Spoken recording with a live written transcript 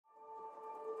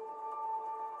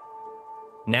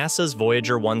NASA's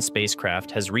Voyager 1 spacecraft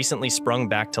has recently sprung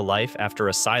back to life after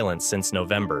a silence since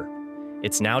November.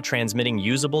 It's now transmitting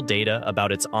usable data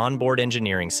about its onboard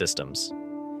engineering systems.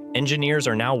 Engineers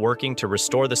are now working to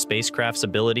restore the spacecraft's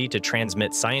ability to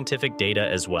transmit scientific data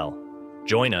as well.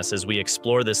 Join us as we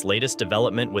explore this latest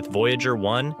development with Voyager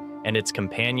 1 and its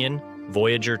companion,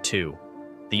 Voyager 2,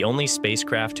 the only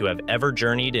spacecraft to have ever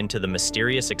journeyed into the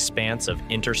mysterious expanse of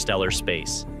interstellar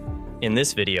space. In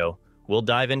this video, we'll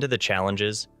dive into the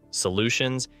challenges,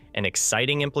 solutions, and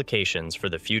exciting implications for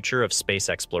the future of space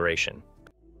exploration.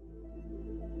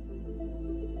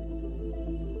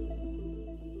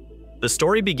 The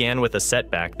story began with a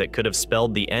setback that could have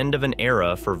spelled the end of an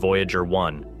era for Voyager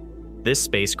 1. This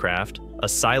spacecraft, a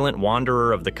silent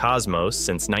wanderer of the cosmos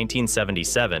since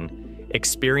 1977,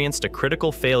 experienced a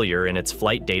critical failure in its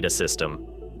flight data system,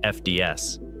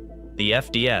 FDS. The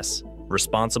FDS,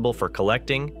 responsible for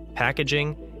collecting,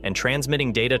 packaging, and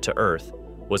transmitting data to Earth,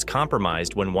 was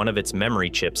compromised when one of its memory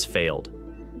chips failed.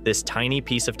 This tiny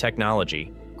piece of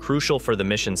technology, crucial for the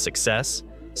mission's success,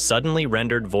 suddenly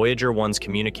rendered Voyager 1's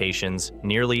communications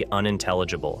nearly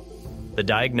unintelligible. The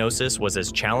diagnosis was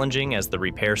as challenging as the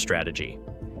repair strategy.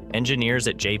 Engineers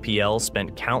at JPL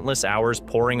spent countless hours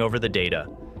poring over the data,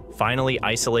 finally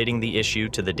isolating the issue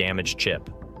to the damaged chip.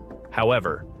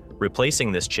 However,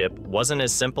 replacing this chip wasn't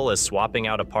as simple as swapping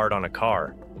out a part on a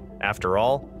car. After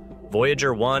all,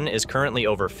 Voyager 1 is currently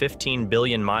over 15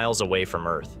 billion miles away from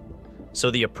Earth.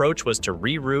 So the approach was to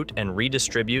reroute and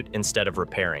redistribute instead of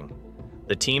repairing.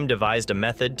 The team devised a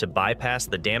method to bypass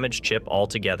the damaged chip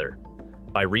altogether.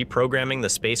 By reprogramming the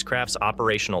spacecraft's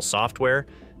operational software,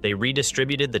 they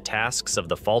redistributed the tasks of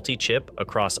the faulty chip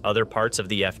across other parts of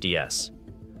the FDS.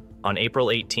 On April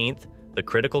 18th, the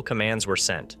critical commands were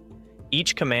sent.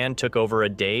 Each command took over a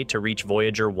day to reach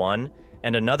Voyager 1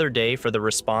 and another day for the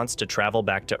response to travel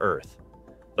back to Earth.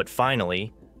 But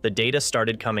finally, the data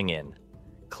started coming in.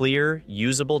 Clear,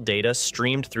 usable data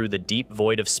streamed through the deep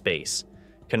void of space,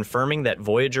 confirming that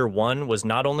Voyager 1 was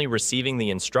not only receiving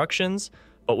the instructions,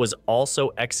 but was also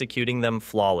executing them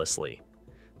flawlessly.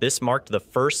 This marked the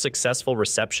first successful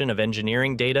reception of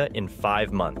engineering data in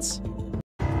 5 months.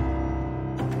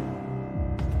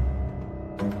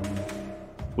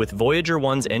 With Voyager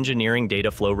 1's engineering data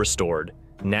flow restored,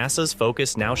 NASA's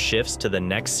focus now shifts to the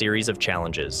next series of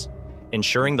challenges,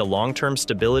 ensuring the long-term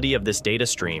stability of this data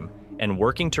stream and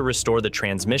working to restore the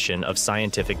transmission of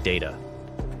scientific data.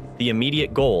 The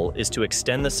immediate goal is to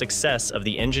extend the success of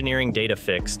the engineering data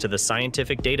fix to the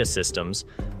scientific data systems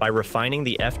by refining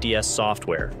the FDS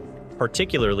software,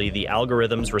 particularly the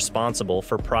algorithms responsible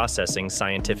for processing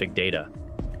scientific data.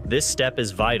 This step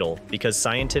is vital because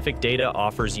scientific data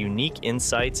offers unique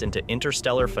insights into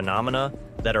interstellar phenomena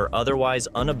that are otherwise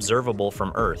unobservable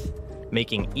from Earth,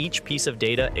 making each piece of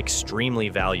data extremely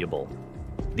valuable.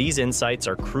 These insights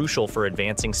are crucial for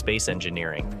advancing space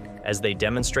engineering, as they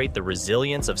demonstrate the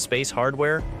resilience of space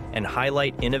hardware and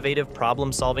highlight innovative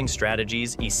problem-solving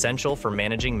strategies essential for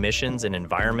managing missions in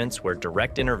environments where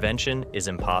direct intervention is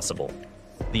impossible.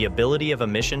 The ability of a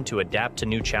mission to adapt to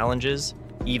new challenges,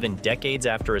 even decades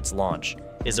after its launch,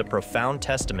 is a profound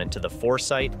testament to the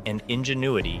foresight and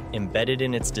ingenuity embedded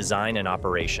in its design and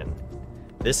operation.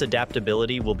 This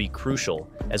adaptability will be crucial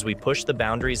as we push the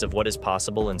boundaries of what is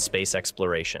possible in space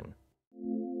exploration.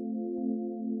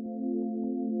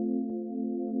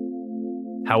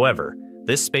 However,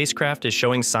 this spacecraft is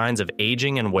showing signs of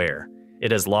aging and wear.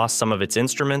 It has lost some of its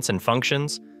instruments and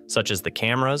functions, such as the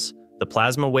cameras, the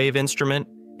plasma wave instrument,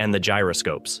 and the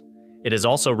gyroscopes. It is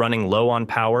also running low on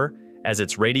power, as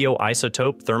its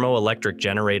radioisotope thermoelectric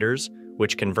generators,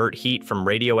 which convert heat from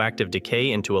radioactive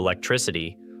decay into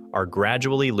electricity, are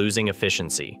gradually losing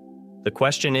efficiency. The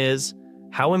question is,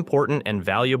 how important and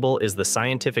valuable is the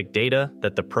scientific data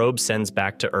that the probe sends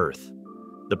back to Earth?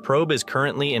 The probe is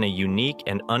currently in a unique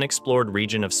and unexplored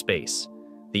region of space,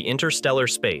 the interstellar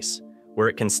space, where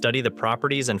it can study the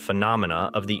properties and phenomena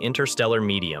of the interstellar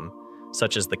medium,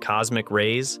 such as the cosmic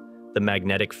rays, the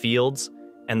magnetic fields,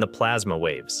 and the plasma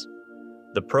waves.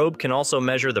 The probe can also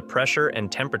measure the pressure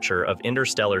and temperature of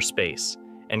interstellar space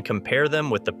and compare them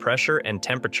with the pressure and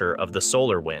temperature of the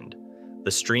solar wind,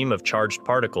 the stream of charged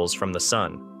particles from the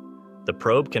sun. The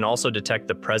probe can also detect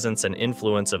the presence and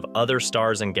influence of other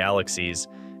stars and galaxies,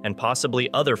 and possibly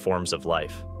other forms of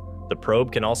life. The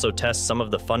probe can also test some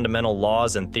of the fundamental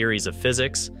laws and theories of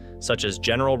physics, such as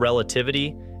general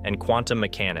relativity and quantum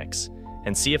mechanics,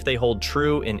 and see if they hold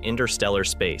true in interstellar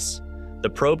space. The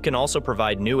probe can also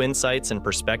provide new insights and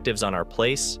perspectives on our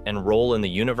place and role in the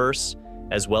universe,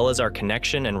 as well as our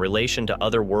connection and relation to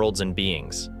other worlds and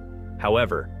beings.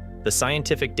 However, the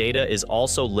scientific data is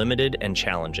also limited and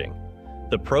challenging.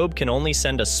 The probe can only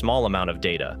send a small amount of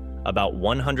data, about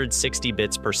 160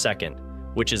 bits per second,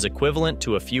 which is equivalent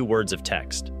to a few words of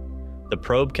text. The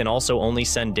probe can also only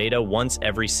send data once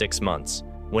every 6 months,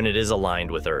 when it is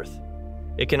aligned with Earth.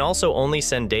 It can also only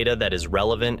send data that is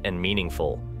relevant and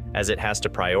meaningful, as it has to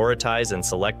prioritize and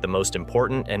select the most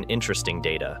important and interesting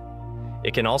data.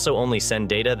 It can also only send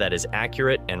data that is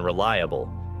accurate and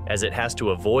reliable, as it has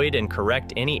to avoid and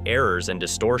correct any errors and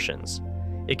distortions.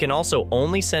 It can also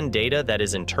only send data that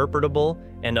is interpretable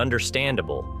and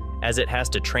understandable, as it has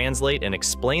to translate and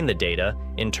explain the data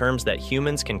in terms that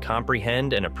humans can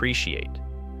comprehend and appreciate.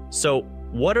 So,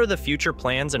 what are the future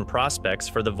plans and prospects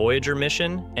for the Voyager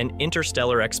mission and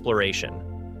interstellar exploration?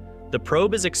 The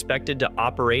probe is expected to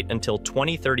operate until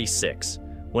 2036,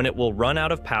 when it will run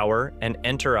out of power and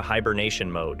enter a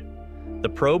hibernation mode. The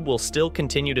probe will still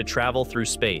continue to travel through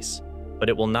space, but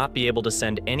it will not be able to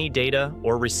send any data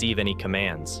or receive any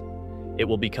commands. It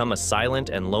will become a silent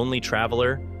and lonely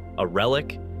traveler, a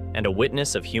relic, and a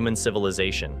witness of human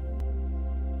civilization.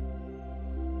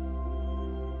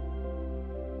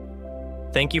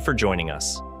 Thank you for joining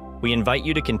us. We invite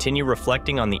you to continue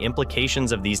reflecting on the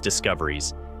implications of these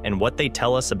discoveries and what they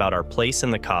tell us about our place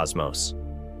in the cosmos.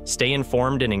 Stay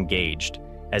informed and engaged,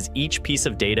 as each piece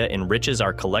of data enriches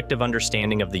our collective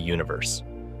understanding of the universe.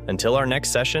 Until our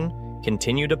next session,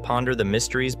 continue to ponder the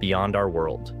mysteries beyond our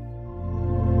world.